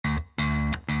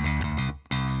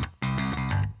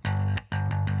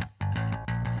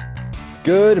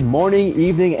Good morning,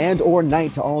 evening, and or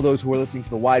night to all those who are listening to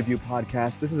the Wide View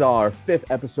Podcast. This is our 5th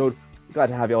episode. Glad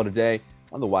to have you all today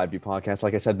on the Wide View Podcast.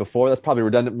 Like I said before, that's probably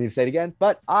redundant for me to say it again,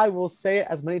 but I will say it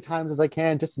as many times as I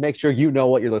can just to make sure you know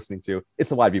what you're listening to. It's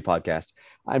the Wide View Podcast.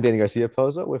 I'm Danny Garcia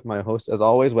Pozo with my host, as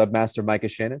always, Webmaster Micah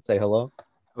Shannon. Say hello.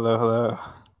 Hello.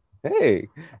 Hey,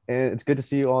 and it's good to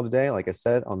see you all today. Like I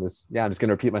said, on this, I'm just going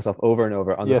to repeat myself over and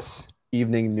over on this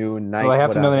evening, noon, night. Well, I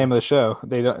have to know the name of the show.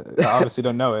 They obviously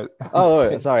don't know it.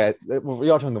 Oh, sorry. You're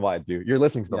watching the Wide View. You're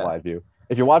listening to the Wide View.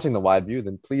 If you're watching the Wide View,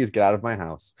 then please get out of my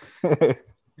house.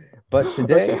 But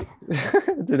today,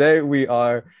 today we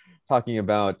are talking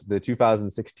about the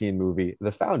 2016 movie,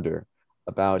 The Founder,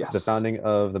 about the founding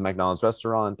of the McDonald's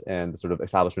restaurant and the sort of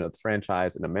establishment of the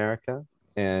franchise in America.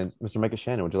 And Mr. Micah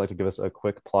Shannon, would you like to give us a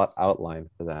quick plot outline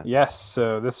for that? Yes.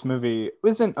 So this movie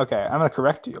isn't, okay, I'm going to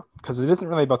correct you because it isn't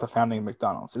really about the founding of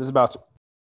McDonald's. It is about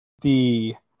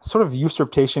the sort of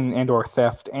usurpation and or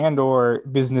theft and or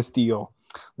business deal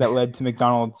that led to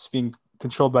McDonald's being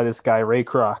controlled by this guy, Ray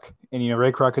Kroc. And,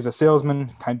 Ray Kroc is a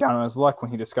salesman, kind of down on his luck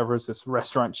when he discovers this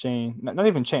restaurant chain, not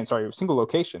even chain, sorry, a single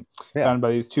location founded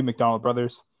by these two McDonald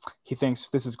brothers. He thinks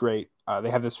this is great. They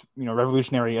have this,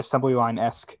 revolutionary assembly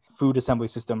line-esque food assembly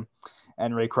system.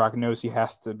 And Ray Kroc knows he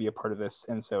has to be a part of this.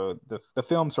 And so the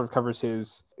film sort of covers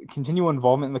his continual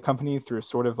involvement in the company through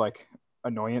sort of like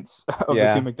annoyance of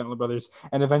the two McDonald brothers.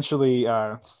 And eventually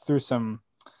through some,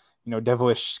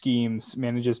 devilish schemes,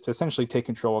 manages to essentially take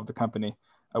control of the company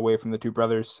away from the two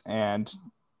brothers, and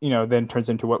then turns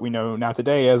into what we know now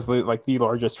today as like the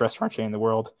largest restaurant chain in the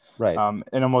world, right?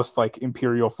 And almost like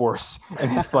imperial force,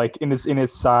 and it's like in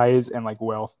its size and like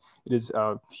wealth, it is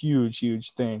a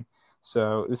huge thing.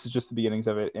 So this is just the beginnings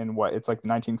of it in what it's like the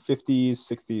 1950s,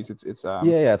 60s. It's it's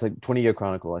like 20-year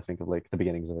chronicle, I think, of like the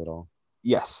beginnings of it all.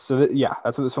 Yes. So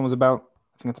that's what this film was about.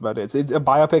 I think that's about it. It's a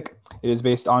biopic. It is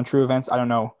based on true events. I don't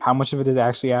know how much of it is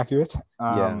actually accurate.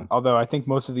 Although I think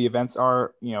most of the events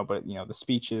are, but the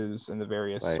speeches and the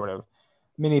various sort of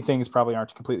many things probably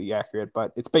aren't completely accurate,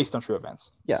 but it's based on true events.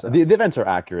 Yeah. So. The events are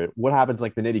accurate. What happens,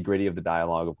 like the nitty gritty of the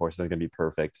dialogue, of course, isn't going to be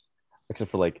perfect,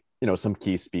 except for like, some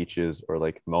key speeches or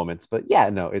like moments. But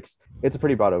it's a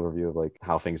pretty broad overview of like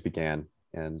how things began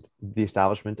and the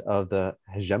establishment of the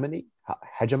hegemony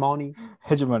of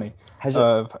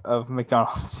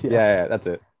McDonald's. Yes. Yeah, that's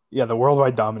it. Yeah, the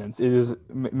worldwide dominance. It is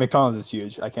McDonald's is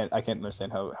huge. I can't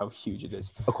understand how huge it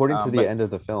is. According to the end of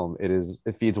the film, it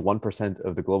feeds 1%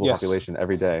 of the global population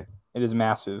every day. It is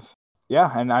massive.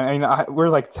 Yeah, and I mean, we're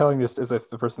like telling this as if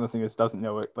the person listening to this doesn't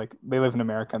know it. Like they live in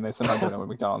America and they somehow don't know what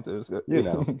McDonald's is.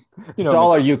 To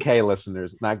all our UK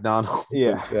listeners, McDonald's.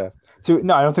 Yeah.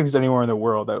 No, I don't think there's anywhere in the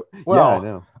world that. Well, I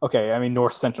know. Okay, I mean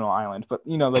North Sentinel Island, but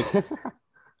like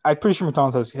I'm pretty sure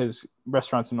McDonald's has his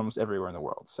restaurants in almost everywhere in the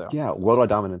world. So yeah, worldwide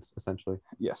dominance essentially.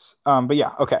 Yes. But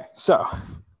yeah. Okay. So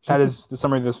that is the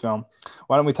summary of this film.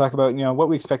 Why don't we talk about what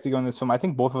we expect to go in this film? I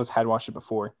think both of us had watched it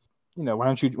before. Why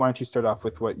don't you start off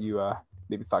with what you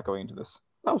maybe thought going into this?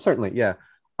 Oh, certainly. Yeah.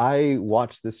 I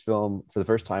watched this film for the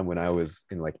first time when I was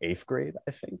in like 8th grade,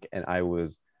 I think. And I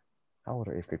was, how old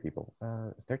are 8th grade people?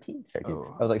 13?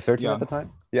 Oh, I was like 13 at the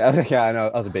time. Yeah. I know.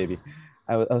 I was a baby.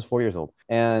 I was 4 years old.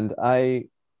 And I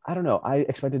don't know. I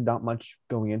expected not much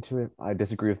going into it. I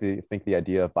disagree with the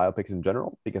idea of biopics in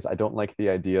general, because I don't like the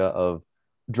idea of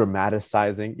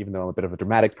dramaticizing, even though I'm a bit of a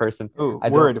dramatic person. A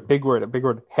big word,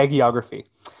 hagiography,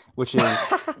 which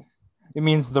is it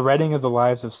means the writing of the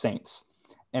lives of saints,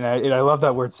 and I love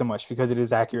that word so much because it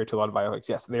is accurate to a lot of biopics.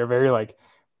 Yes, they are very like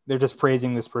they're just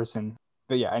praising this person.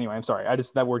 But yeah, anyway, I'm sorry.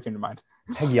 That word came to mind.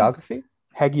 Hagiography,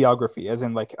 as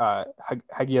in like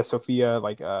Hagia Sophia,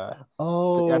 like I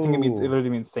think it literally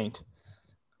means saint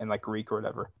in like Greek or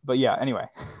whatever. But yeah, anyway.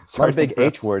 A lot of big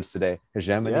H words today.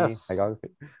 Hegemony, hagiography.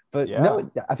 But no,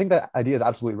 I think that idea is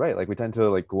absolutely right. Like we tend to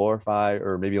like glorify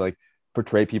or maybe like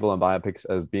portray people in biopics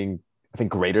as being, I think,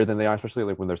 greater than they are, especially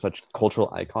like when they're such cultural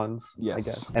icons, I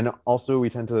guess. And also we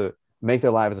tend to make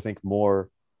their lives, I think, more,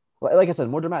 like I said,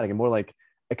 more dramatic and more like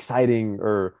exciting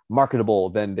or marketable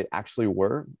than they actually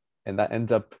were. And that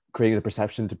ends up creating the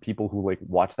perception to people who like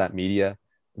watch that media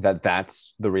that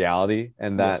that's the reality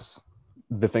and that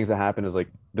the things that happen is like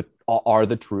are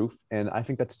the truth. And I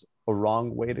think that's a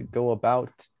wrong way to go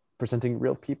about presenting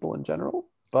real people in general.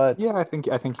 But yeah, I think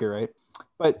you're right.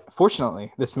 But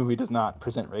fortunately, this movie does not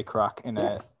present Ray Kroc in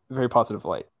a very positive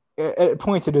light. At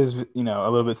points, it is a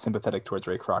little bit sympathetic towards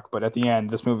Ray Kroc, but at the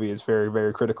end, this movie is very,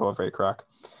 very critical of Ray Kroc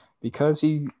because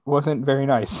he wasn't very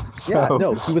nice.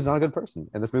 No, he was not a good person,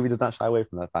 and this movie does not shy away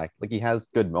from that fact. Like he has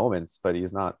good moments, but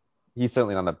he's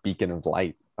certainly not a beacon of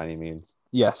light by any means.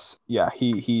 Yes, yeah,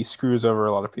 he screws over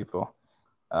a lot of people.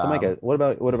 So Micah, what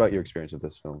about your experience with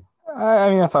this film? I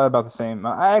mean, I thought about the same.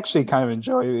 I actually kind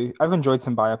of I've enjoyed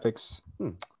some biopics,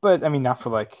 but I mean, not for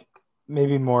like,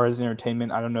 maybe more as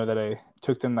entertainment. I don't know that I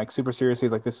took them like super seriously.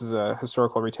 Like, this is a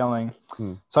historical retelling.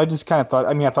 So I just kind of thought,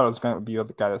 I mean, I thought it was going to be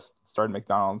the guy that started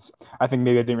McDonald's. I think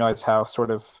maybe I didn't realize how sort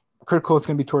of critical it's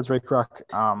going to be towards Ray Kroc.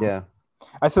 Yeah.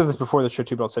 I said this before the show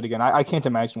too, but I'll say it again. I can't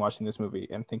imagine watching this movie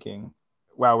and thinking,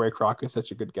 wow, Ray Kroc is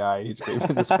such a good guy. He's a great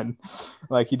businessman.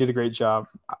 Like, he did a great job.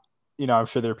 You know, I'm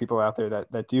sure there are people out there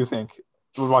that do think,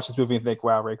 would watch this movie and think,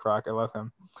 wow, Ray Kroc, I love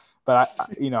him. But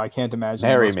I can't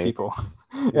imagine people.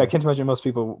 I can't imagine most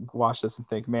people watch this and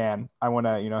think, man, I want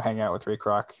to, hang out with Ray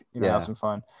Kroc, have some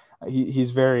fun.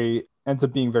 He's ends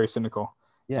up being very cynical.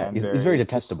 Yeah, he's very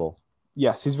detestable.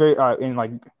 Yes, he's very in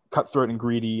like cutthroat and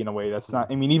greedy in a way that's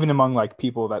not. I mean, even among like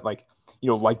people that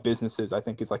like businesses, I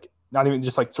think is like not even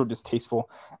just like sort of distasteful,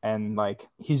 and like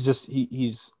he's just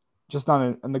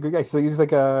not a good guy. He's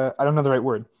like I don't know the right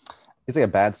word. He's like a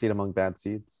bad seed among bad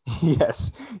seeds.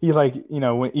 Yes, he like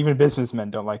when even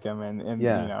businessmen don't like him, and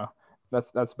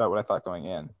that's about what I thought going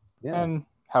in, and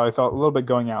how I felt a little bit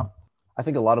going out. I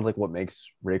think a lot of like what makes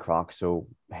Ray Kroc so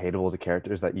hateable as a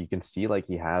character is that you can see like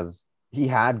he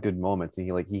had good moments,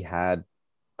 and he had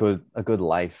a good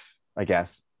life, I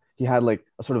guess. He had like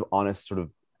a sort of honest, sort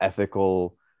of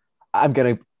ethical, I'm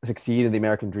gonna succeed in the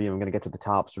American dream, I'm gonna get to the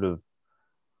top sort of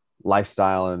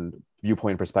lifestyle and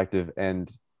viewpoint perspective.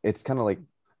 And it's kind of like,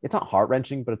 it's not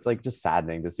heart-wrenching, but it's like just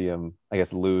saddening to see him, I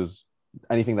guess, lose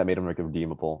anything that made him like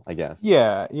redeemable, I guess.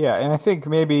 Yeah. And I think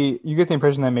maybe you get the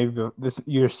impression that maybe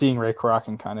you're seeing Ray Kroc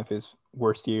in kind of his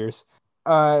worst years.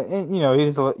 And it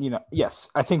is yes,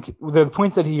 I think the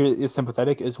point that he is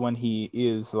sympathetic is when he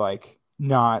is like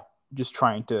not just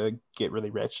trying to get really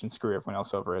rich and screw everyone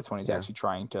else over. It's when he's actually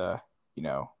trying to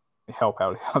help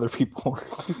out other people,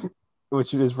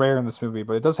 which is rare in this movie,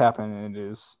 but it does happen. And it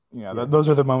is those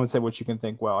are the moments at which you can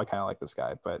think, well, I kind of like this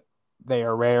guy, but they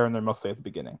are rare, and they're mostly at the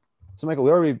beginning. So Michael,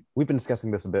 we've been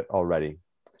discussing this a bit already,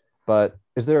 but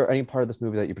is there any part of this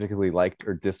movie that you particularly liked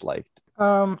or disliked?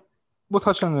 We'll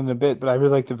touch on it in a bit, but I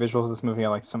really like the visuals of this movie. I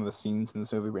like some of the scenes in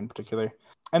this movie in particular.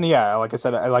 And yeah, like I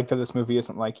said, I like that this movie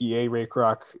isn't like EA Ray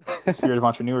Kroc, spirit of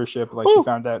entrepreneurship. Like he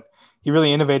found out, he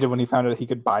really innovated when he found out he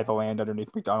could buy the land underneath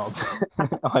McDonald's.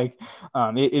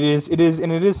 It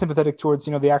is sympathetic towards,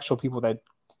 the actual people that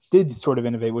did sort of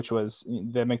innovate, which was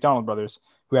the McDonald brothers,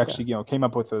 who actually, came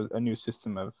up with a new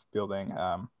system of building,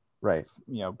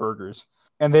 burgers.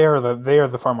 And they are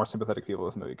the far more sympathetic people in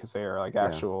this movie, because they are like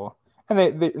actual. Yeah.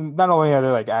 And they not only are they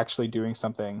like actually doing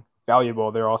something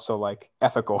valuable, they're also like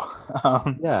ethical. At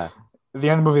the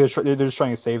end of the movie, they're just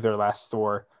trying to save their last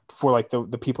store for like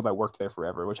the people that worked there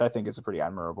forever, which I think is a pretty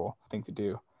admirable thing to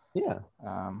do. Yeah,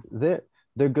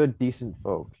 they're good, decent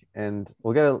folk, and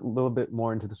we'll get a little bit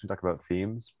more into this when we talk about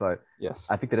themes. But yes,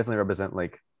 I think they definitely represent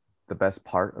like the best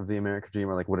part of the American dream,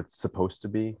 or like what it's supposed to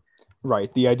be.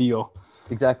 Right, the ideal.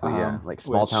 Exactly. Like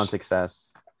small town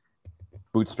success.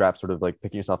 Bootstrap, sort of like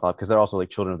picking yourself up, because they're also like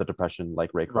children of the Depression,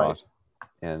 like Ray Kroc. Right.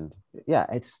 And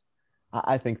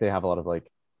I think they have a lot of like,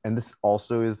 and this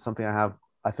also is something I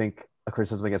think a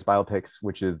criticism against biopics,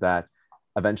 which is that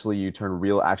eventually you turn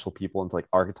real actual people into like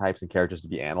archetypes and characters to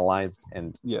be analyzed.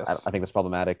 And yes, I think that's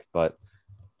problematic. But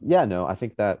I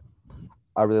think that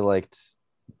I really liked,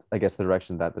 I guess, the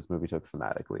direction that this movie took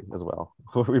thematically as well.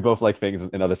 We both like things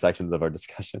in other sections of our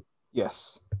discussion.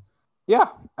 Yes. Yeah,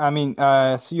 I mean,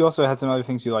 so you also had some other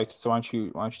things you liked. So why don't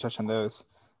you touch on those?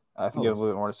 I think you have a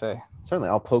little bit more to say. Certainly,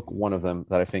 I'll poke one of them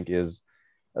that I think was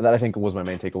my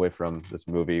main takeaway from this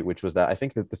movie, which was that I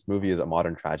think that this movie is a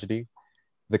modern tragedy.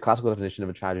 The classical definition of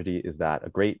a tragedy is that a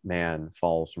great man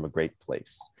falls from a great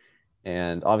place,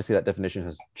 and obviously that definition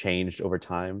has changed over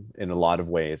time in a lot of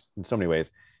ways, in so many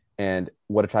ways. And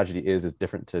what a tragedy is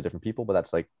different to different people, but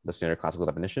that's like the standard classical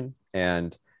definition.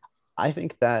 And I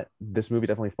think that this movie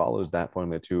definitely follows that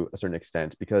formula to a certain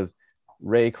extent, because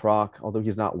Ray Kroc, although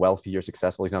he's not wealthy or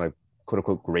successful, he's not a quote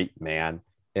unquote great man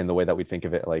in the way that we think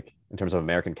of it, like in terms of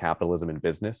American capitalism and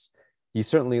business. He's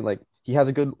certainly like, he has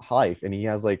a good life, and he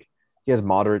has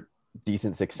moderate,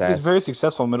 decent success. He's a very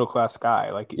successful middle class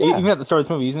guy. Like even at the start of this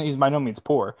movie, he's by no means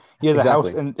poor. He has a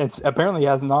house, and it's apparently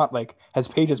has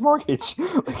paid his mortgage.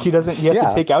 Like he has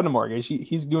to take out a mortgage.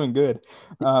 He's doing good.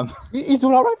 He's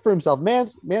doing all right for himself.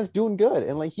 Man's doing good,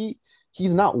 and like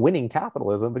he's not winning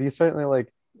capitalism, but he's certainly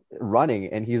like running,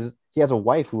 and he has a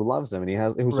wife who loves him,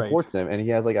 and who supports him, and he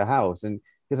has like a house, and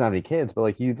he doesn't have any kids, but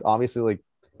like he's obviously like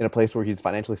in a place where he's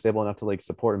financially stable enough to like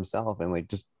support himself and like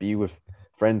just be with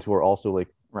friends who are also like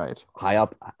high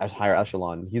up, as higher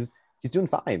echelon. He's doing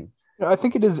fine. I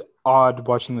think it is odd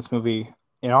watching this movie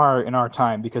in our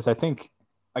time, because I think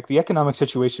like the economic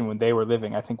situation when they were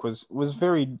living, I think was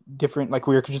very different. Like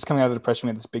we were just coming out of the Depression, we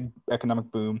had this big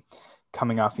economic boom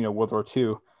coming off, World War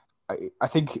II. I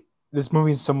think this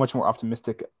movie is so much more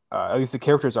optimistic. At least the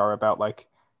characters are about like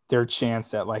their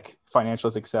chance at like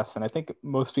financial success, and I think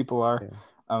most people are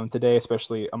today,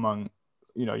 especially among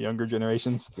younger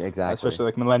generations, exactly, especially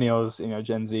like millennials,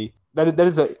 Gen Z. That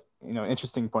is a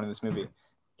interesting point in this movie.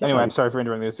 Anyway, I'm sorry for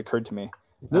interrupting. This occurred to me.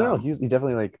 No, he's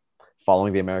definitely like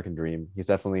following the American dream. He's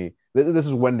definitely, this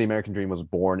is when the American dream was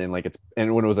born and like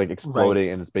and when it was like exploding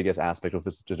in its biggest aspect of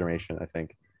this generation, I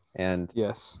think. And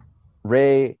yes,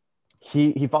 Ray,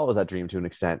 he follows that dream to an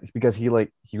extent because he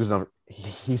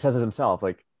says it himself.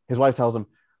 Like his wife tells him,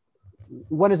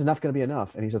 when is enough going to be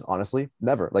enough? And he says, honestly,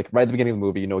 never. Like right at the beginning of the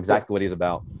movie, you know exactly what he's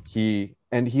about. He's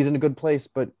in a good place,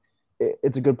 but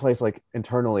it's a good place like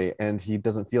internally, and he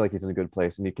doesn't feel like he's in a good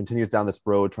place, and he continues down this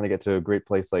road trying to get to a great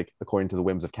place, like according to the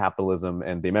whims of capitalism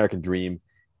and the American dream.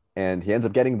 And he ends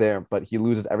up getting there, but he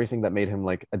loses everything that made him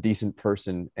like a decent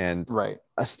person and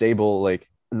a stable, like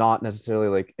not necessarily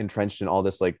like entrenched in all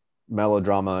this like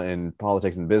melodrama and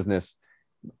politics and business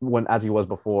when as he was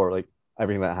before, like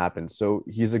everything that happened. So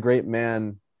he's a great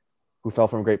man who fell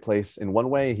from a great place in one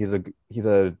way. He's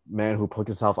a man who picked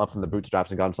himself up from the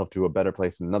bootstraps and got himself to a better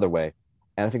place in another way.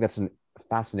 And I think that's a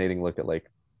fascinating look at like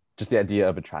just the idea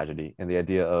of a tragedy and the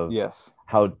idea of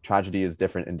how tragedy is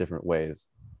different in different ways.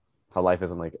 How life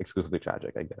isn't like exclusively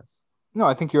tragic, I guess. No,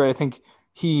 I think you're right. I think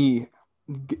he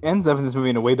ends up in this movie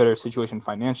in a way better situation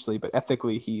financially, but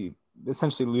ethically he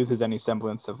essentially loses any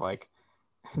semblance of like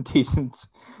decent,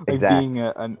 like being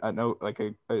an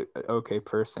okay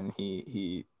person. He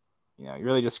he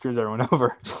really just screws everyone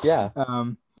over. Yeah.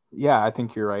 Yeah, I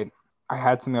think you're right. I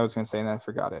had something I was going to say and I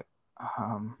forgot it.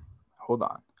 Hold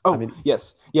on. Oh,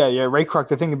 yes. Yeah. Ray Kroc,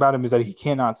 the thing about him is that he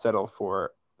cannot settle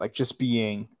for like just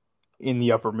being in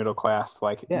the upper middle class,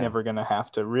 like never going to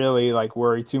have to really like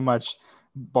worry too much,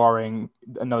 barring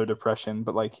another depression.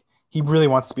 But like, he really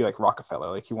wants to be like Rockefeller.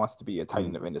 Like he wants to be a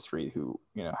titan of industry who,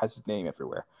 has his name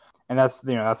everywhere. And that's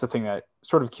the thing that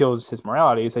sort of kills his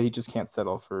morality, is that he just can't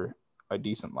settle for a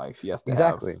decent life. He has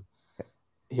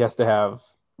to have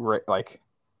like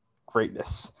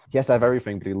greatness. He has to have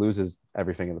everything, but he loses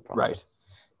everything in the process. Right.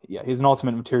 Yeah, he's an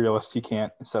ultimate materialist. He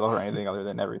can't settle for anything other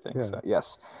than everything. Yeah. So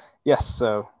yes.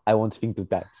 So I won't think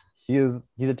that he's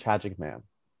a tragic man.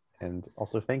 And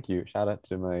also, thank you. Shout out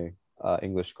to my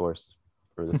English course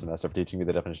for this semester for teaching me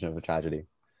the definition of a tragedy.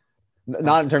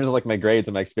 Not in terms of like my grades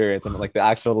and my experience, and like the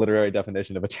actual literary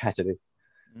definition of a tragedy.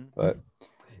 But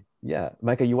yeah,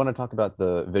 Micah, you want to talk about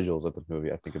the visuals of the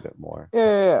movie, I think, a bit more.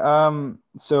 Yeah.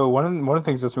 So one of the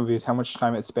things this movie is how much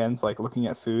time it spends like looking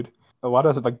at food. A lot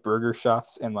of like burger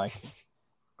shots and like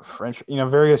French,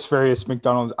 various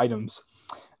McDonald's items,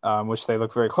 which they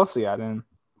look very closely at. And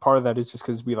part of that is just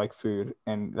because we like food,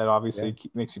 and that obviously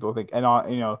makes people think. And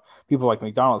people like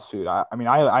McDonald's food.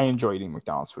 I enjoy eating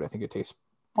McDonald's food. I think it tastes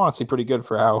honestly pretty good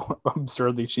for how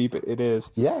absurdly cheap it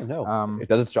is. Yeah, no, it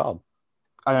does its job.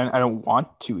 I don't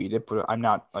want to eat it, but I'm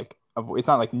not like, it's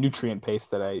not like nutrient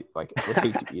paste that I like would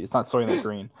hate to eat. It's not Soylent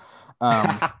Green.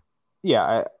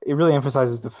 It really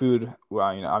emphasizes the food. Well,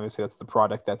 obviously that's the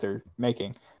product that they're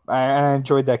making. I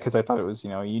enjoyed that because I thought it was,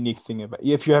 a unique thing about,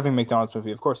 if you're having a McDonald's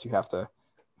movie, of course you have to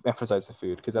emphasize the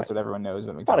food because that's what everyone knows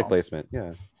about McDonald's. Product placement.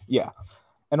 Yeah. Yeah.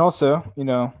 And also,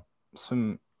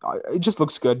 it just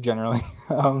looks good generally.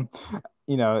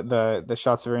 The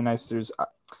shots are very nice. There's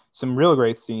some real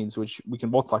great scenes, which we can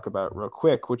both talk about real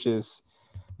quick, which is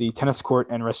the tennis court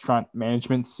and restaurant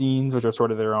management scenes, which are sort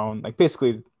of their own, like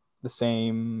basically the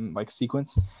same like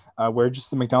sequence, where just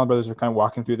the McDonald brothers are kind of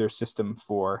walking through their system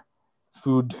for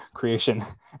food creation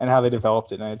and how they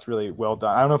developed it. And it's really well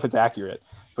done. I don't know if it's accurate,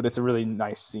 but it's a really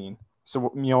nice scene.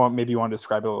 So, maybe you want to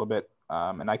describe it a little bit,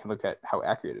 and I can look at how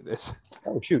accurate it is.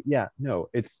 Oh, shoot. Yeah, no,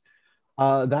 it's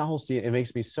that whole scene. It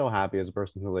makes me so happy as a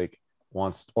person who like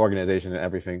wants organization and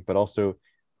everything, but also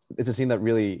it's a scene that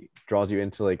really draws you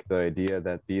into like the idea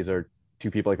that these are two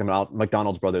people, like the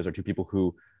McDonald's brothers are two people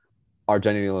who are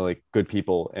genuinely like good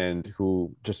people and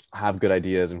who just have good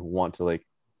ideas and who want to like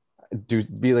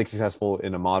be like successful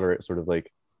in a moderate sort of like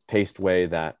paced way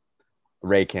that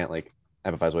Ray can't like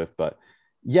empathize with. But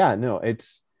yeah, no,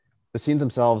 it's the scenes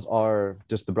themselves are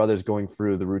just the brothers going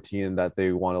through the routine that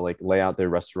they want to like lay out their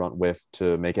restaurant with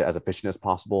to make it as efficient as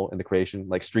possible in the creation,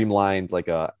 like streamlined, like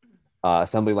a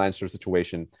assembly line sort of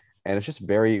situation. And it's just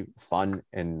very fun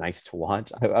and nice to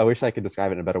watch. I wish I could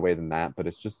describe it in a better way than that, but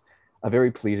it's just a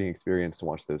very pleasing experience to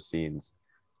watch those scenes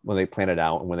when they plan it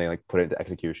out and when they like put it into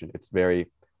execution. It's very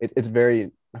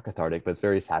not cathartic, but it's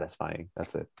very satisfying.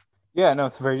 That's it. Yeah, no,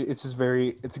 it's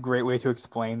a great way to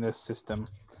explain this system.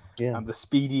 the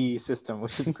speedy system,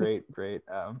 which is great.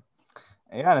 Yeah,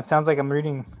 and it sounds like I'm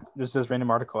reading just this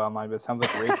random article online, but it sounds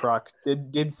like Ray Kroc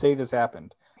did say this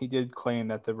happened. He did claim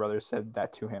that the brothers said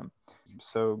that to him.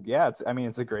 So yeah, it's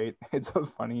a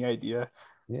funny idea.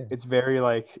 Yeah. It's very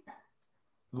like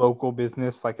local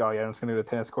business, like, oh yeah, I'm just gonna go to the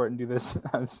tennis court and do this.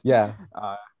 Yeah.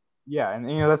 Yeah,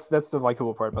 and that's the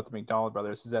likable part about the McDonald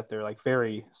brothers is that they're like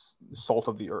very salt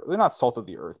of the earth. They're not salt of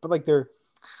the earth, but like they're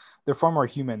far more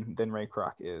human than Ray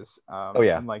Kroc is.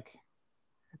 And like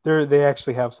they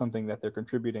actually have something that they're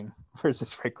contributing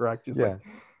versus Ray Kroc just like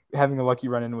having a lucky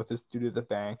run in with this dude at the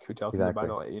bank who tells him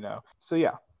about it, So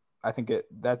yeah, I think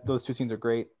that those two scenes are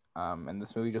great. And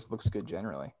this movie just looks good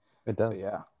generally. It does. So,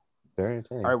 yeah. Very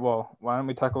entertaining. All right, well, why don't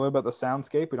we talk a little about the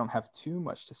soundscape? We don't have too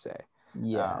much to say.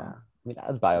 Yeah. I mean,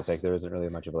 as biopic, there isn't really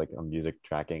much of like a music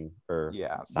tracking or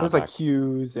there's like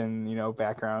cues and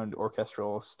background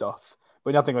orchestral stuff,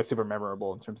 but nothing like super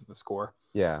memorable in terms of the score.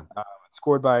 Yeah, it's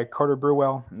scored by Carter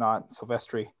Burwell, not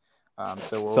Silvestri.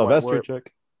 So Silvestri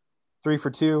trick 3 for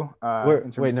 2.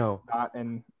 Wait, no,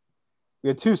 we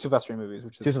had 2 Silvestri movies,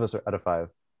 which is 2 Silvestri out of 5.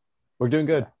 We're doing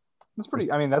good. Yeah. That's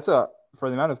pretty. I mean, that's for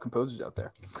the amount of composers out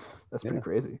there, that's pretty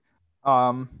crazy.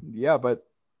 But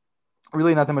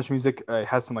really not that much music. It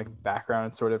has some like background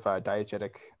and sort of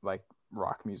diegetic like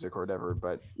rock music or whatever,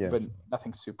 but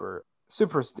nothing super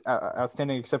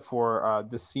outstanding except for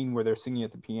the scene where they're singing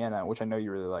at the piano, which I know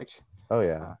you really liked. Oh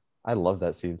yeah, I love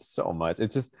that scene so much.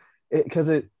 It just because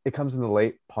it comes in the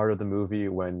late part of the movie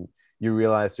when you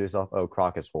realize to yourself, oh,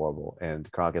 Kroc is horrible and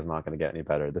Kroc is not going to get any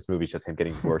better. This movie's just him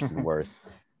getting worse and worse.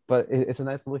 But it's a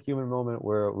nice little human moment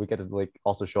where we get to like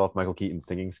also show off Michael Keaton's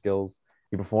singing skills.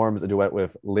 He performs a duet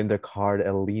with Linda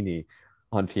Cardellini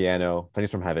on piano,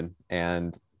 Pennies from Heaven,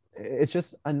 and it's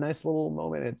just a nice little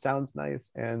moment. It sounds nice,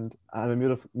 and I'm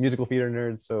a musical theater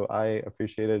nerd, so I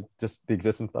appreciated just the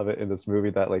existence of it in this movie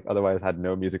that like otherwise had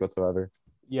no music whatsoever.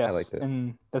 Yes, I liked it.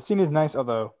 And that scene is nice,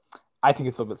 although I think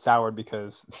it's a little bit soured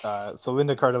because so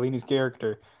Linda Cardellini's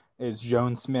character is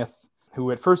Joan Smith,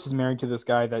 who at first is married to this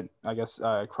guy that I guess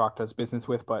Kroc does business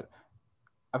with, but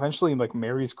eventually like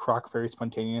marries Kroc very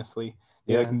spontaneously.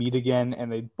 They like meet again and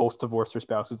they both divorce their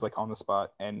spouses like on the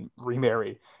spot and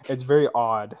remarry. It's very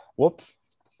odd. Whoops.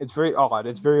 It's very odd.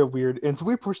 It's very weird. And it's a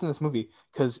weird portion of this movie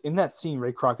because in that scene,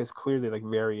 Ray Kroc is clearly like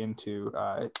very into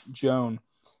Joan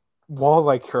while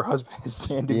like her husband is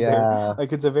standing there.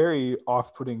 Like it's a very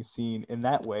off-putting scene in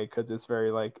that way because it's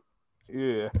very like,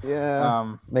 ugh.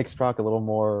 Yeah. Makes Kroc a little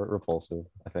more repulsive,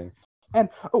 I think. And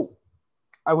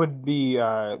I would be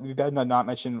bad not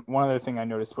mention one other thing I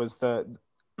noticed was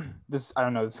this I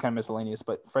don't know, this is kind of miscellaneous,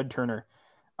 but Fred Turner,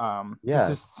 this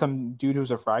is some dude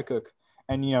who's a fry cook,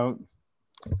 and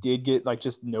did get like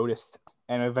just noticed,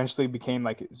 and eventually became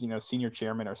like senior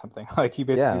chairman or something. Like he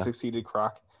basically succeeded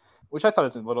Kroc, which I thought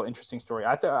was a little interesting story.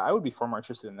 I thought I would be far more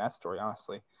interested in that story,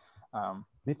 honestly.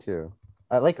 Me too.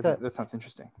 I like that. That sounds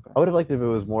interesting. But. I would have liked if it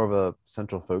was more of a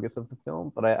central focus of the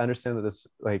film, but I understand that this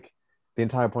like the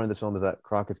entire point of this film is that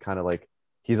Kroc is kind of like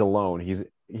he's alone.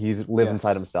 He lives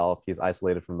inside himself. He's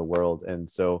isolated from the world. And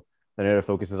so the narrative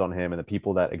focuses on him, and the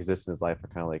people that exist in his life are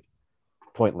kind of like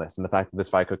pointless. And the fact that this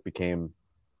fry cook became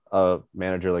a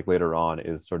manager like later on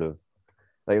is sort of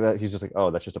like that. He's just like,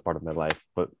 oh, that's just a part of my life.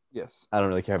 But I don't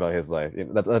really care about his life.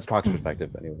 That's Kroc's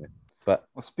perspective anyway. But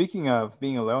speaking of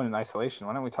being alone in isolation,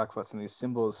 why don't we talk about some of these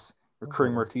symbols,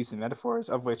 recurring motifs, and metaphors,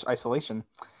 of which isolation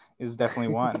is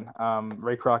definitely one.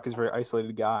 Ray Kroc is a very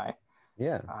isolated guy.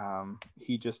 Yeah.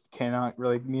 He just cannot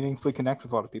really meaningfully connect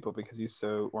with a lot of people because he's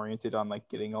so oriented on like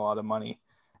getting a lot of money.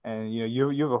 And you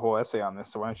have a whole essay on this,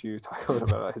 so why don't you talk a little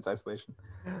bit about his isolation?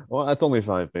 Well, that's only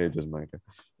 5 pages, Micah.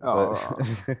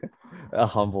 A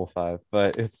humble 5,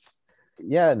 but it's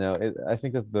I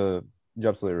think that you're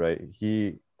absolutely right.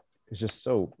 He is just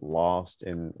so lost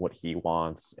in what he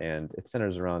wants, and it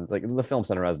centers around like the film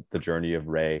centers around the journey of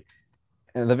Ray.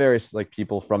 And the various like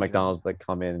people from McDonald's that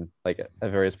come in like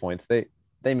at various points, they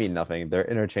mean nothing. They're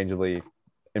interchangeably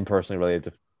impersonally related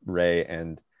to Ray,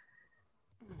 and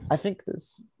I think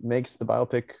this makes the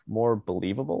biopic more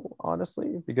believable,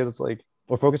 honestly, because it's like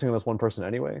we're focusing on this one person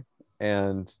anyway,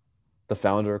 and the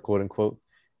founder, quote unquote,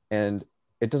 and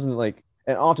it doesn't like.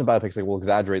 And often biopics like will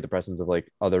exaggerate the presence of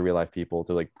like other real life people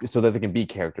to like so that they can be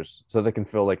characters, so they can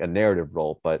fill like a narrative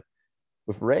role. But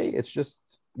with Ray, it's just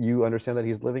you understand that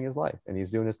he's living his life and he's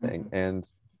doing his thing, and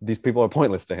these people are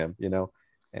pointless to him,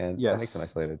 and that makes him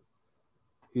isolated.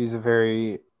 He's a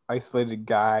very isolated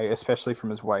guy, especially from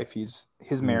his wife.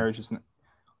 His marriage is,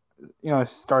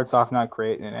 starts off not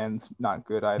great and ends not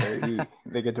good either.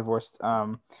 They get divorced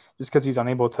just because he's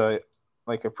unable to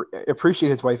like appreciate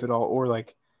his wife at all, or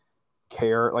like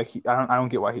care. Like I don't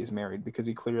get why he's married, because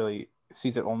he clearly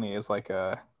sees it only as like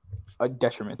a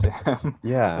detriment to him.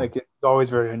 Yeah. Like he's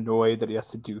always very annoyed that he has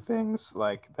to do things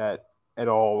like that at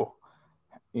all,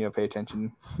 pay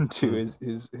attention to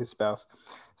his spouse.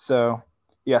 So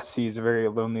yes, he's a very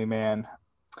lonely man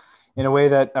in a way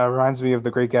that reminds me of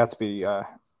The Great Gatsby,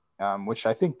 which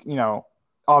I think,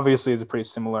 obviously is a pretty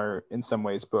similar in some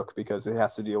ways book, because it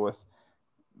has to deal with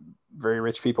very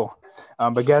rich people.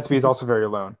 But Gatsby is also very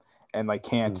alone and like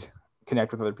can't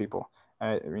connect with other people.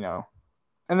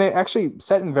 And they actually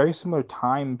set in very similar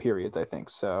time periods, I think.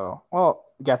 So, well,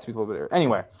 Gatsby's a little bit.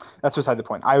 Anyway, that's beside the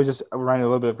point. I was just reminded a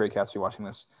little bit of Great Gatsby watching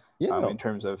this, in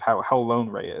terms of how alone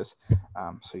Ray is.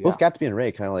 So yeah, both Gatsby and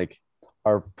Ray kind of like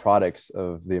are products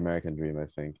of the American dream. I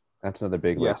think that's another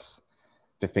big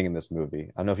the thing in this movie.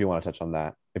 I don't know if you want to touch on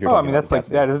that. If you're that's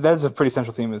Gatsby. Like that is a pretty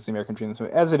central theme is the American dream,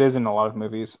 as it is in a lot of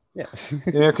movies. Yeah,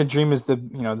 the American dream is the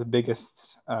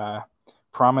biggest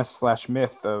promise /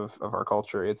 myth of our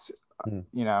culture. It's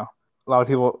a lot of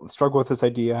people struggle with this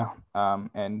idea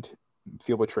and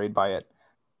feel betrayed by it.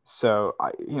 So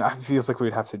it feels like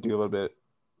we'd have to do a little bit.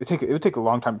 It would take a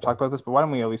long time to talk about this, but why don't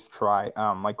we at least try?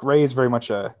 Like Ray is very much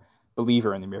a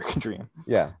believer in the American dream.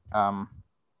 Yeah.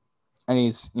 And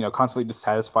he's constantly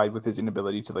dissatisfied with his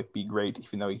inability to like be great,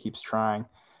 even though he keeps trying.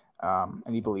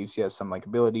 And he believes he has some like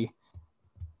ability.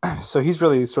 So he's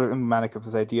really sort of emblematic of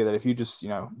this idea that if you just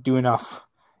do enough,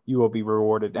 you will be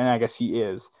rewarded. And I guess he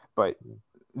is, but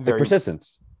very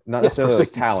persistence, not necessarily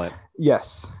persistence. Like talent.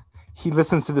 Yes. He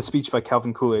listens to the speech by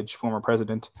Calvin Coolidge, former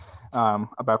president,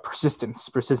 about persistence.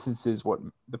 Persistence is what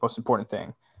the most important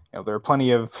thing. There are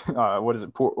plenty of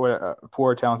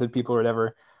poor talented people or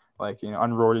whatever, like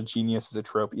unrewarded genius is a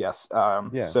trope. Yes.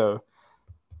 So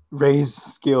Ray's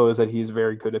skill is that he's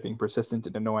very good at being persistent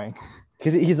and annoying.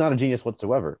 Because he's not a genius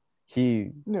whatsoever.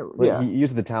 He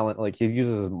uses the talent, like he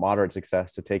uses his moderate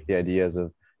success to take the ideas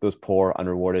of those poor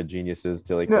unrewarded geniuses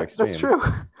to like the extremes. That's true.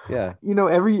 Yeah.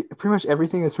 Pretty much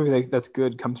everything in this movie that's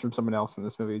good comes from someone else in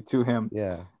this movie to him.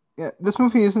 Yeah. Yeah. This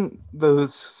movie isn't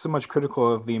so much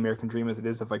critical of the American dream as it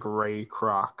is of like Ray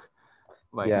Kroc,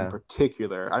 in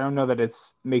particular. I don't know that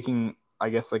it's making, I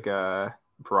guess, like a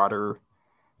broader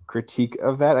critique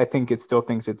of that. I think it still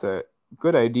thinks it's a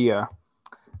good idea,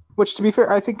 which, to be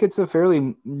fair, I think it's a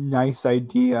fairly nice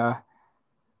idea.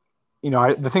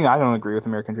 The thing I don't agree with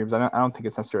American Dreams, I don't think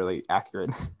it's necessarily accurate.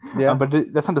 Yeah.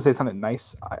 But that's not to say it's not a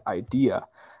nice idea,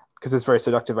 because it's a very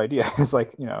seductive idea. It's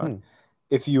like,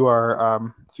 if you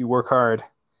work hard,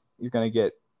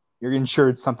 you're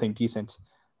insured something decent.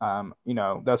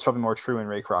 That's probably more true in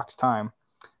Ray Kroc's time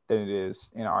than it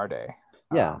is in our day.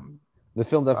 Yeah. The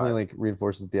film definitely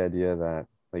reinforces the idea that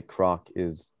like Kroc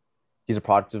he's a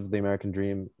product of the American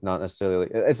dream, not necessarily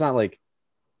it's not like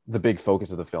the big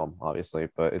focus of the film, obviously,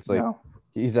 but it's like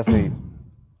he's definitely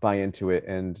buying into it.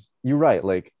 And you're right,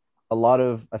 like a lot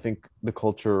of, I think, the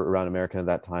culture around America at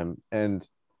that time, and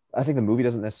I think the movie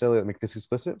doesn't necessarily make this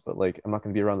explicit, but like I'm not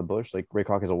going to be around the bush. Like Ray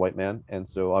Kroc is a white man, and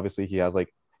so obviously he has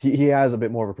like he has a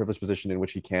bit more of a privileged position in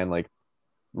which he can like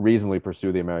reasonably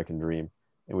pursue the American dream,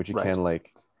 in which he can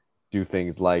like do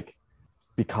things like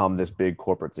become this big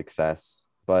corporate success.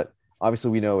 But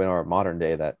obviously we know in our modern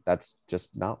day that that's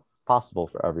just not possible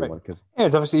for everyone, because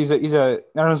it's obviously he's a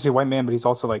not only a white man, but he's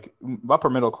also like upper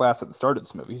middle class at the start of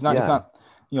this movie. He's not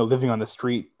living on the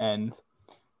street and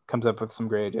comes up with some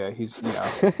great idea. He's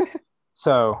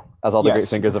so as all the great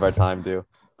thinkers of our time do.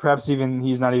 Perhaps even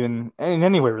he's not even in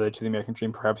any way related to the American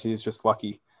dream. Perhaps he's just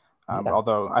lucky.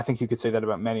 Although I think you could say that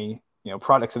about many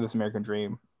products of this American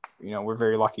dream. We're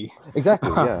very lucky.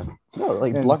 Exactly. Yeah. No,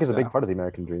 like luck is a big part of the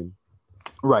American dream.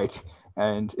 Right.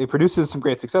 And it produces some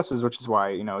great successes, which is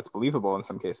why, it's believable in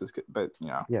some cases. But,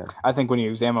 I think when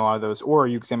you examine a lot of those, or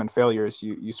you examine failures,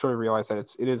 you sort of realize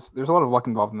that there's a lot of luck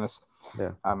involved in this.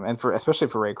 Yeah. And especially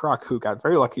for Ray Kroc, who got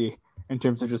very lucky in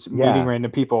terms of just meeting random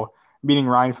people, meeting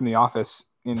Ryan from The Office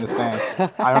in this bank.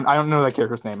 I don't know that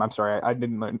character's name. I'm sorry. I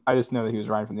didn't learn. I just know that he was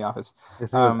Ryan from The Office.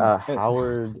 His name was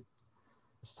Howard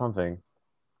something.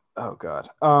 Oh God.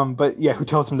 But yeah, who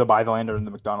tells him to buy the land under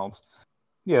the McDonald's?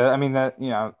 Yeah, I mean that,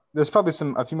 there's probably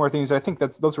a few more things, but I think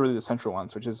those are really the central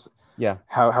ones, which is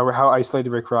how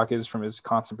isolated Ray Kroc is from his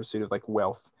constant pursuit of like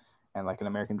wealth and like an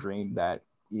American dream that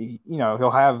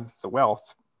he'll have the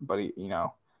wealth, but he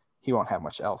won't have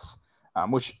much else.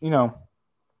 Which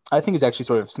I think is actually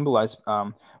sort of symbolized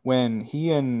when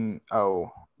he and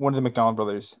one of the McDonald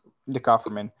brothers, Nick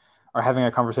Offerman, are having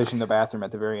a conversation in the bathroom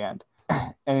at the very end,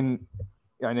 and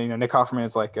Nick Offerman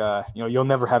is like, you'll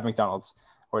never have McDonald's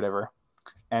or whatever.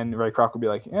 And Ray Kroc would be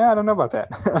like, yeah, I don't know about that.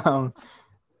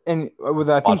 And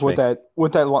I think what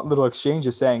that little exchange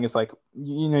is saying is like,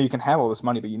 you can have all this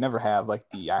money, but you never have like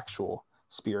the actual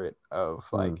spirit of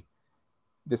like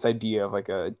this idea of like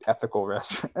a ethical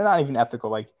restaurant, not even ethical,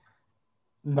 like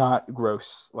not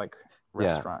gross like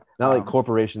restaurant. Not like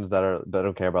corporations that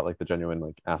don't care about like the genuine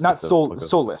like aspects. Not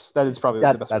soulless. That is probably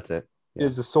the best. That's it. Yeah. It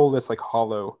is a soulless like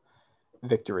hollow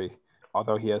victory.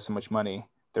 Although he has so much money,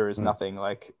 there is nothing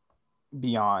like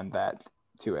beyond that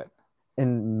to it.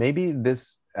 And maybe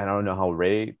this, I don't know how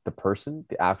Ray, the person,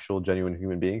 the actual genuine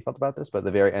human being, felt about this, but at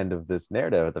the very end of this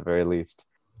narrative, at the very least,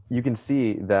 you can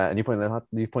see that, and you point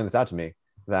this out to me,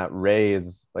 that Ray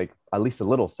is like at least a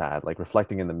little sad, like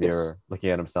reflecting in the mirror,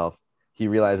 looking at himself. He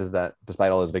realizes that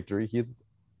despite all his victory,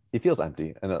 he feels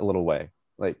empty in a little way.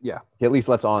 Like, he at least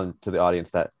lets on to the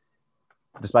audience that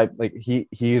despite like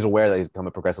he's aware that he's become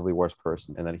a progressively worse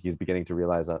person, and then he's beginning to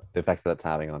realize that the effects that's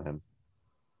having on him.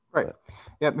 Right.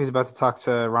 Yep. He's about to talk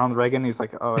to Ronald Reagan. He's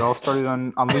like, "Oh, it all started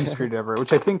on Lee Street, ever,"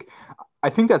 which I think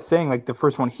that's saying like the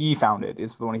first one he founded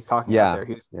is the one he's talking about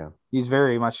there. He's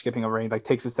very much skipping over. He like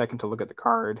takes a second to look at the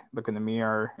card, look in the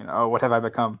mirror, oh, what have I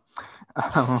become?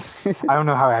 I don't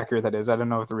know how accurate that is. I don't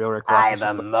know if the real Rick Ross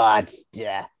I'm a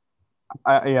monster.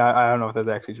 I don't know if that's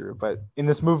actually true, but in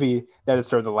this movie, that is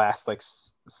sort of the last like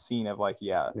scene of like,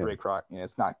 Ray Kroc.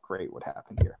 It's not great what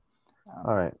happened here.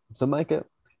 All right, so Micah,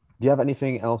 do you have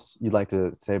anything else you'd like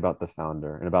to say about The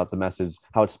Founder and about the message,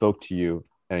 how it spoke to you?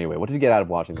 Anyway, what did you get out of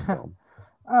watching the film?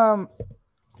 I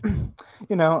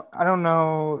don't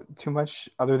know too much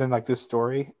other than like this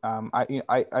story.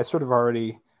 I sort of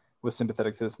already was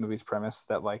sympathetic to this movie's premise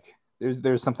that like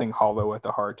there's something hollow at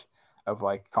the heart of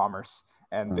like commerce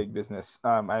and big business.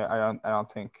 I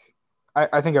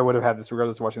think I would have had this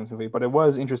regardless of watching this movie, but it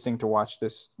was interesting to watch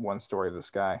this one story of this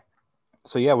guy.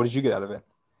 So what did you get out of it?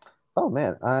 Oh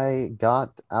man, I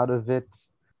got out of it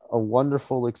a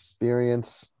wonderful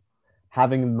experience,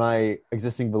 having my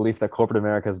existing belief that corporate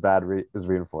America is bad is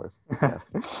reinforced.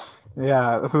 Yes.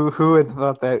 Yeah, who had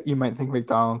thought that you might think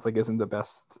McDonald's like isn't the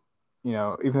best,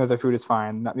 even though the food is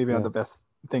fine, not the best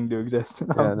thing to exist.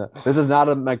 No. This is not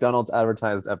a McDonald's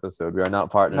advertised episode. We are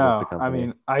not partnered with the company. I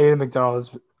mean, I ate at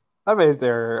McDonald's. I've ate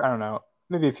there, I don't know,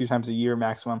 maybe a few times a year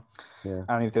maximum. Yeah.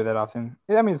 I don't eat there that often.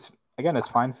 I mean, it's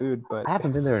fine food, but I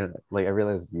haven't been there in like I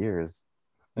realized years.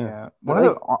 Yeah. One of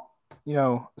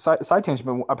the side tangent,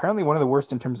 but apparently one of the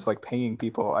worst in terms of like paying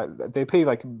people. They pay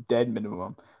like dead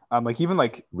minimum. Like even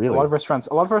like really? a lot of restaurants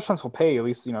will pay at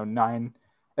least $9.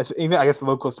 Even I guess the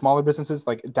local smaller businesses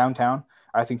like downtown.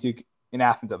 I think in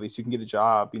Athens at least you can get a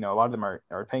job. A lot of them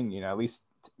are paying at least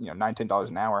 $9-10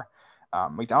 an hour.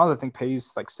 McDonald's I think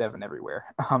pays like $7 everywhere.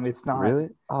 It's not really.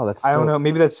 Oh, that's I don't know.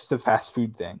 Maybe that's just a fast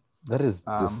food thing. That is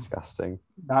disgusting.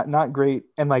 Not great,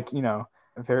 and like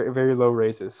very very low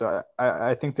raises. So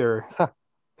I think they're.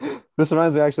 This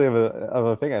reminds me actually of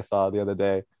a thing I saw the other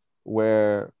day,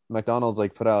 where McDonald's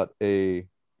like put out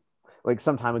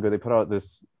some time ago they put out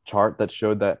this chart that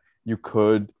showed that you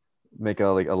could make a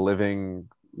living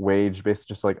wage based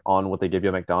just like on what they give you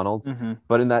at McDonald's. Mm-hmm.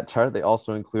 But in that chart they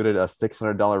also included a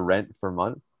 $600 rent per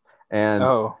month, and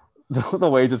the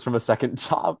wages from a second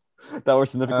job that were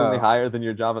significantly higher than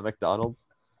your job at McDonald's.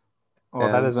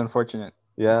 Well, that is unfortunate.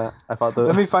 Yeah, I thought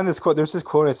Let me find this quote. There's this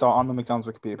quote I saw on the McDonald's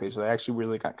Wikipedia page that I actually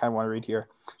really kind of want to read here.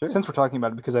 Sure. Since we're talking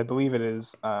about it, because I believe it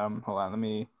is. Hold on,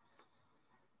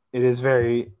 it is a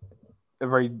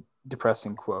very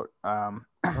depressing quote.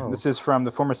 This is from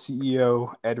the former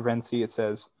CEO Ed Rensi. It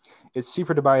says, "It's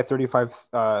cheaper to buy a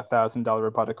 $35,000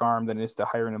 robotic arm than it is to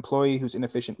hire an employee who's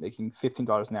inefficient, making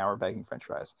 $15 an hour bagging French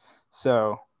fries."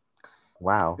 So.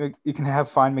 Wow. You can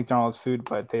have fine McDonald's food,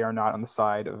 but they are not on the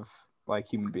side of like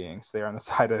human beings. They are on the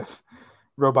side of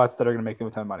robots that are going to make them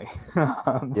a ton of money.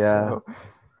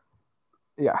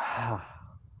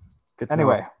 Good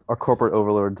anyway, our corporate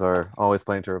overlords are always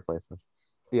planning to replace us.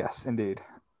 Yes, indeed.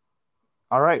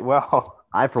 All right. Well,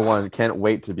 I for one can't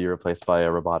wait to be replaced by a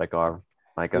robotic arm,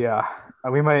 Micah. Yeah,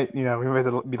 we might be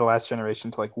the last generation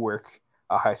to like work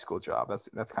a high school job.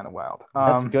 That's kind of wild.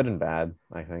 That's good and bad,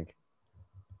 I think.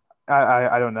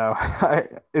 I don't know.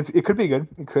 It could be good.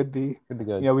 It could be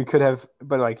good. We could have,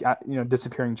 but like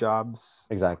disappearing jobs.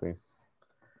 Exactly.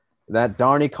 That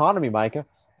darn economy, Micah.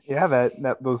 Yeah,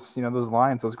 that those those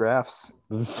lines, those graphs,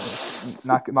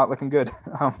 not looking good.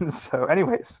 So,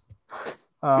 anyways,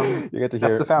 you get to hear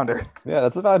that's the founder. Yeah,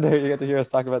 that's the founder. You get to hear us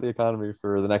talk about the economy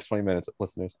for the next 20 minutes,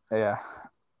 listeners. Yeah,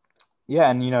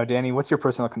 and Danny, what's your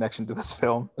personal connection to this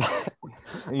film?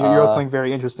 You wrote something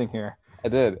very interesting here. I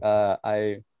did.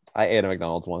 I ate at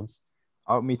McDonald's once.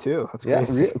 Oh, me too. That's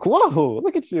crazy. Whoa,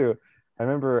 look at you. I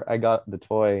remember I got the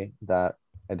toy that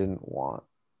I didn't want.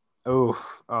 Oh,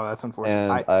 that's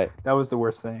unfortunate. And that was the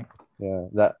worst thing.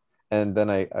 Yeah, and then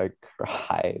I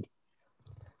cried.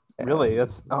 Really?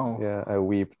 Yeah, I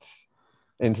wept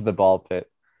into the ball pit,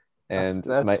 and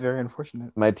that's very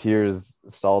unfortunate. My tears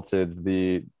salted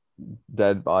the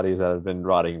dead bodies that have been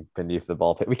rotting beneath the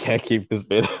ball pit. We can't keep this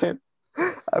bit in.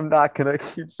 I'm not gonna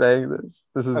keep saying this.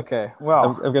 This is okay.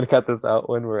 Well, I'm gonna cut this out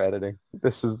when we're editing.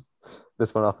 This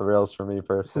went off the rails for me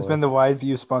personally. This has been the Wide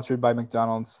View, sponsored by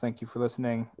McDonald's. Thank you for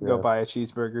listening. Yes. Go buy a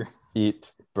cheeseburger.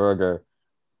 Eat burger.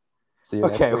 See you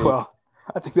next week. Okay, well,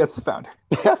 I think that's the founder.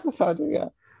 That's the founder, yeah.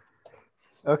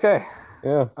 Okay.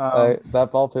 Yeah.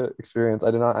 That ball pit experience.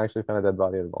 I did not actually find a dead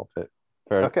body in the ball pit.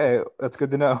 Okay, that's good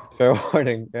to know. Fair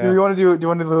warning. Yeah. Do you want to do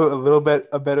a little bit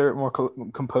a better, more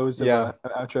composed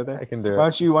outro there? I can do it. Why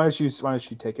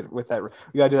don't you take it with that?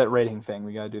 We gotta do that rating thing.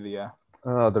 We gotta do the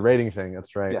the rating thing.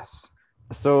 That's right. Yes.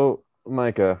 So,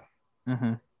 Micah,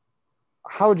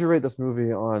 how would you rate this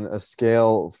movie on a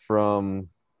scale from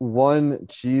one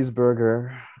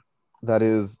cheeseburger that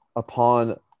is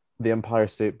upon the Empire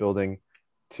State Building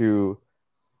to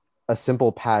a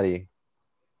simple patty?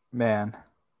 Man,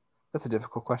 that's a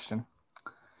difficult question.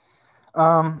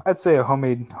 I'd say a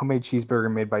homemade cheeseburger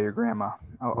made by your grandma.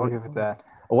 I'll give it that.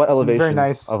 What elevation? Very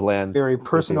nice of land. Very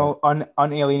personal,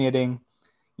 unalienating.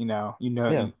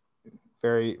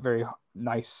 Very, very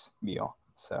nice meal.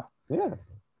 So yeah.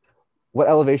 What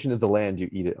elevation is the land you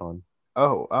eat it on?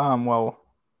 Oh, well,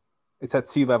 it's at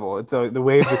sea level. The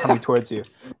waves are coming towards you,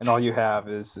 and all you have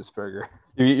is this burger.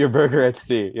 You eat your burger at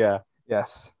sea. Yeah.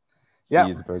 Yes.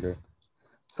 Sea's burger.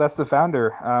 So that's the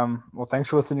founder. Well, thanks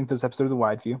for listening to this episode of The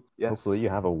Wide View. Yes. Hopefully you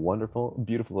have a wonderful,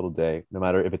 beautiful little day, no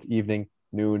matter if it's evening,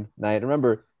 noon, night.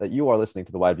 Remember that you are listening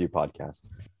to the Wide View podcast.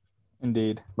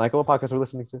 Indeed. Michael, what podcast are we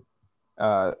listening to?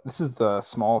 This is the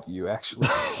Small View, actually.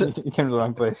 You came to the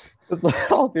wrong place. The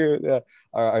Small View, yeah.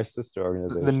 Our sister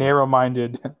organization. The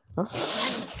narrow-minded.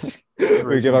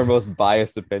 We give our most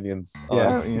biased opinions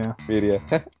on yeah. media.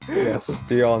 Yes.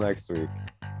 See you all next week.